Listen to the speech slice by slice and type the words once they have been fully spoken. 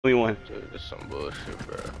Only one. Dude, this is some bullshit,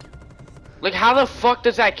 bro. Like, how the fuck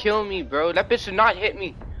does that kill me, bro? That bitch did not hit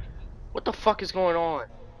me. What the fuck is going on?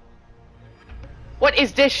 What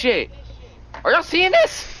is this shit? Are y'all seeing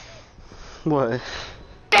this? What?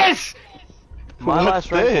 This! My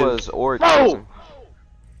last rank was Orc. Bro!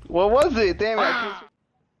 What was it? Damn it. I can't...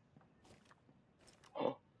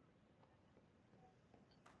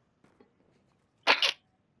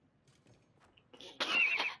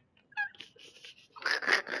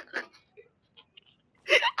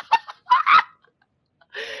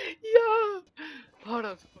 Yeah. Hold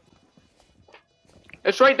on.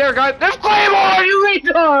 It's right there, guys. There's Claymore, you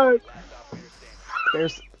retard!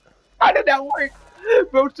 There's. How did that work?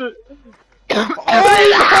 Bro, to... Oh my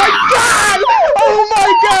god! Oh my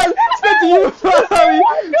god! Spencer, you follow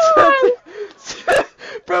me! Spencer,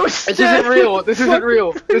 bro, This isn't real. This isn't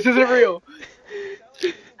real. This isn't real.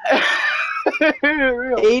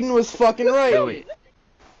 Aiden was fucking right. Wait.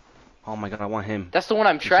 Oh my god, I want him. That's the one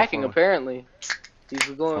I'm tracking, apparently. He's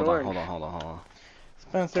going Hold orange. on.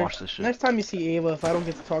 Spencer, Watch this shit. next time you see Ava, if I don't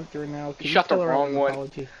get to talk to her now, can You you shot the tell her wrong an one.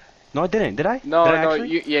 apology? No, I didn't. Did I? No, Did I no,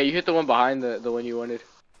 actually? you hit the one behind the one you wanted.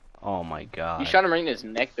 Oh my god. You shot him right in his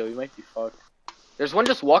neck, though. He might be fucked. There's one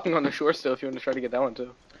just walking on the shore still if you want to try to get that one,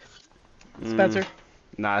 too. Spencer?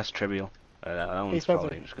 Nah, it's trivial. That one's Spencer.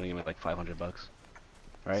 probably just gonna give me like $500.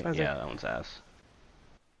 Right? Spencer. Yeah, that one's ass.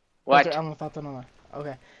 What? Spencer, I'm gonna thought that on that.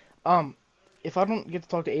 Okay. If I don't get to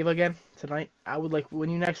talk to Ava again tonight, I would like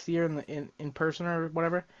when you next see her in person or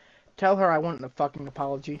whatever, tell her I want a fucking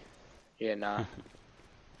apology. Yeah, nah.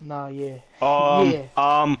 Nah, yeah.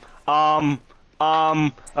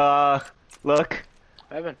 Look.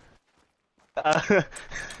 Evan. Oh,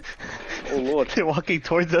 Lord. They're walking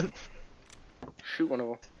towards us. Shoot one of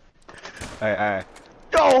them. Alright.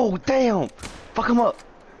 Oh, damn! Fuck him up!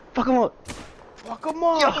 Fuck him up! Fuck 'em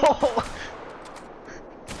up! Yo!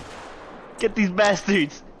 Get these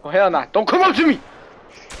bastards! Oh, hell nah. Don't come up to me!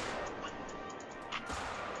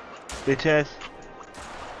 Bitch ass.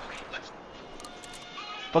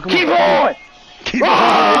 Fuck him Keep up. on! Keep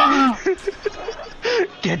Ah! on!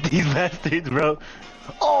 Get these bastards, bro.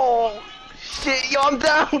 Oh! Shit, yo, I'm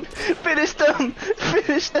down! Finish them!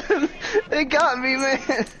 Finish them! They got me,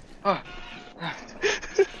 man! Ah.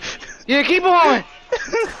 Yeah, keep on!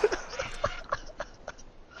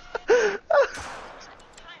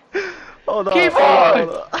 Hold on. Keep on!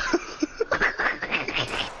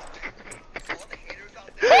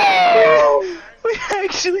 We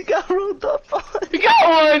actually got rolled up on. We got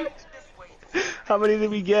one! How many did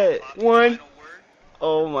we get? One.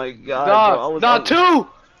 Oh my god. Bro, Nah, two!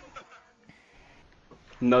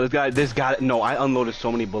 No, no, I unloaded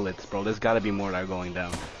so many bullets, bro. There's gotta be more that are going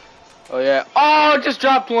down. Oh, yeah. Oh, just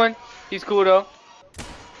dropped one. He's cool, though.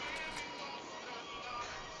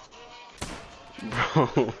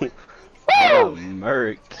 Bro. Oh,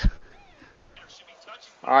 murked.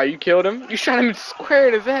 Alright, you killed him. You shot him square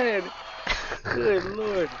in his head. Good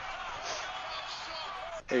lord.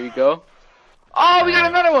 There you go. Oh, we got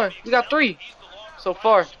another one. We got three so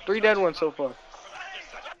far. 3 dead ones so far.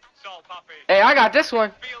 Hey, I got this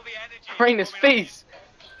one. Right in his face.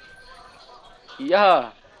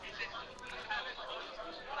 Yeah.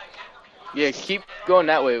 Yeah, keep going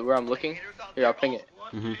that way where I'm looking. Here, I'll ping it.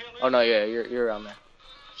 Oh no, yeah, you're around there.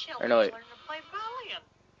 Or no, wait.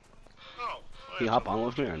 Can you hop on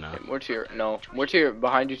with me or not? More to your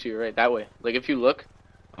behind you to your right, that way. Like if you look,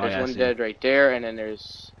 there's one dead right there, and then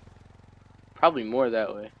there's probably more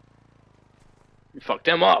that way. You fucked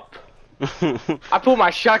them up. I pulled my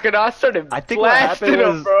shotgun out, I started blasting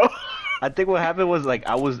them, bro. I think what happened was like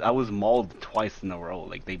I was mauled twice in a row.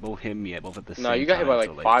 Like they both hit me both at the same time. No, you got hit by like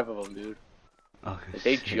so, 5 of them, dude. Oh, Like,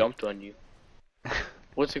 they jumped on you.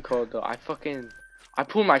 What's it called though? I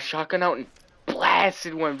pulled my shotgun out and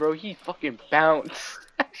blasted one, bro. He fucking bounced.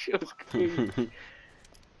 That shit was crazy.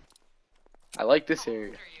 I like this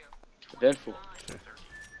area. Eventful.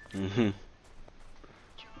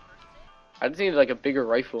 I just need like a bigger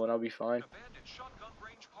rifle and I'll be fine.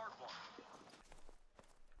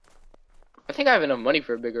 I think I have enough money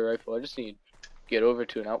for a bigger rifle. I just need to get over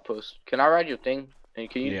to an outpost. Can I ride your thing? And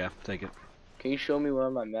can you? Yeah, take it. Can you show me where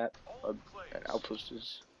on my map an outpost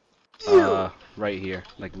is? Right here,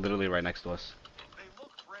 like literally right next to us.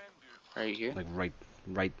 Right here. Like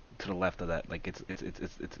right to the left of that. Like it's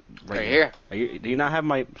Right here. Do you not have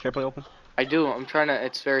my share play open? I do. I'm trying to.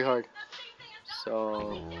 It's very hard.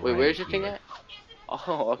 So wait, where's your thing at?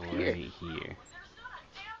 Oh, up here. Right here.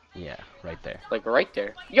 Yeah, right there. Like right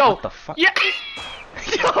there. Yo. What the fuck? Yeah.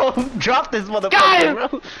 Yo, drop this motherfucker, Got him!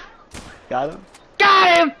 bro. Got him?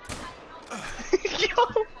 Got him! Yo!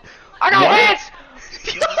 I got What?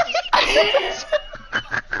 hits!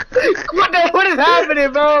 What is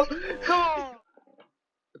happening, bro? Come on.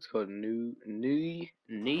 Let's go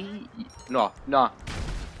nah,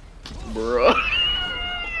 bro.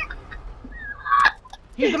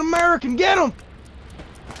 He's an American. Get him.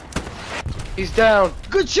 He's down.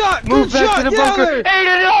 Good shot. Move Good back shot. to the Get out bunker. there. Hey,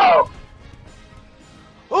 no!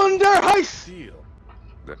 Under heist. Deal.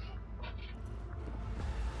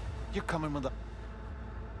 You're coming with a...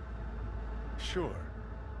 Sure.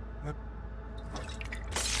 Yeah.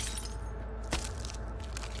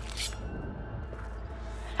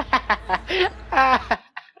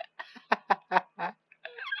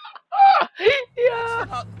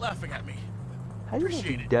 Not laughing at me. How do you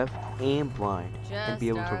Appreciate be it. deaf and blind and be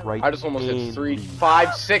able to write? I just almost hit and 3, read?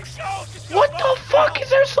 5, 6. What the fuck is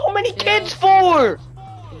there so many kids for?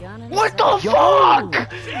 What the fuck?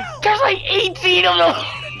 There's like 18 of them.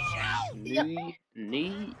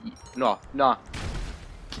 Nah,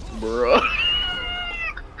 bro.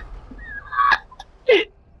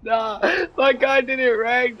 Nah, my guy didn't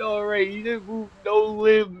ragdoll right. He didn't move no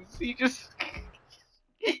limbs. He just.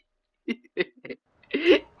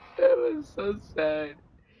 That was so sad.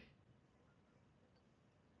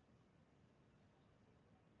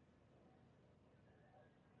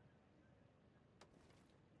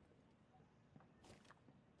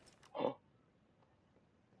 Oh.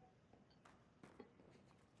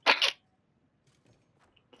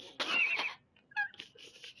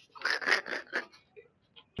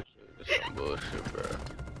 Some bullshit, bro.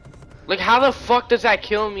 Like, how the fuck does that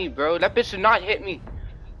kill me, bro? That bitch did not hit me.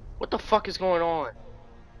 What the fuck is going on?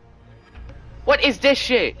 What is this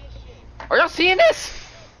shit? Are y'all seeing this?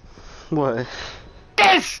 What?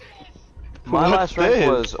 This! My What's last rank this?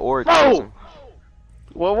 was Orc. Bro!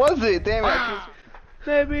 What was it? Damn it!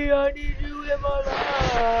 Baby, I need you in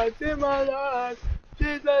my life,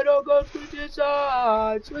 Please I don't go switching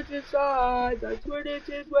sides, I swear this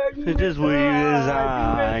is where you It is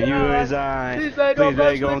where you resign, Please I don't go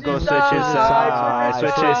switching sides,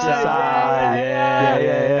 switch his side,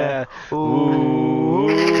 yeah. Ooh,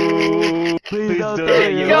 please don't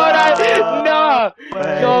take it.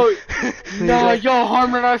 Nah, y'all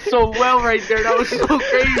harmonized so well right there. That was so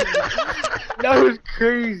crazy. That was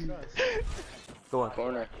crazy. Go on.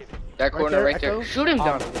 Corner. That corner right there. Echo? Shoot him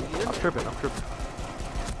down. I'm tripping.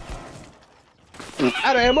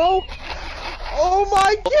 Out of ammo. Oh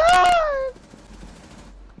my god.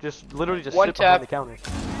 Just literally just One sit tap. behind the counter.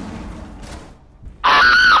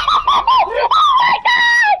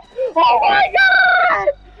 Oh my god!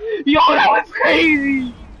 Yo, that was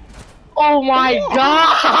crazy! Oh my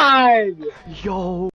god! Yo.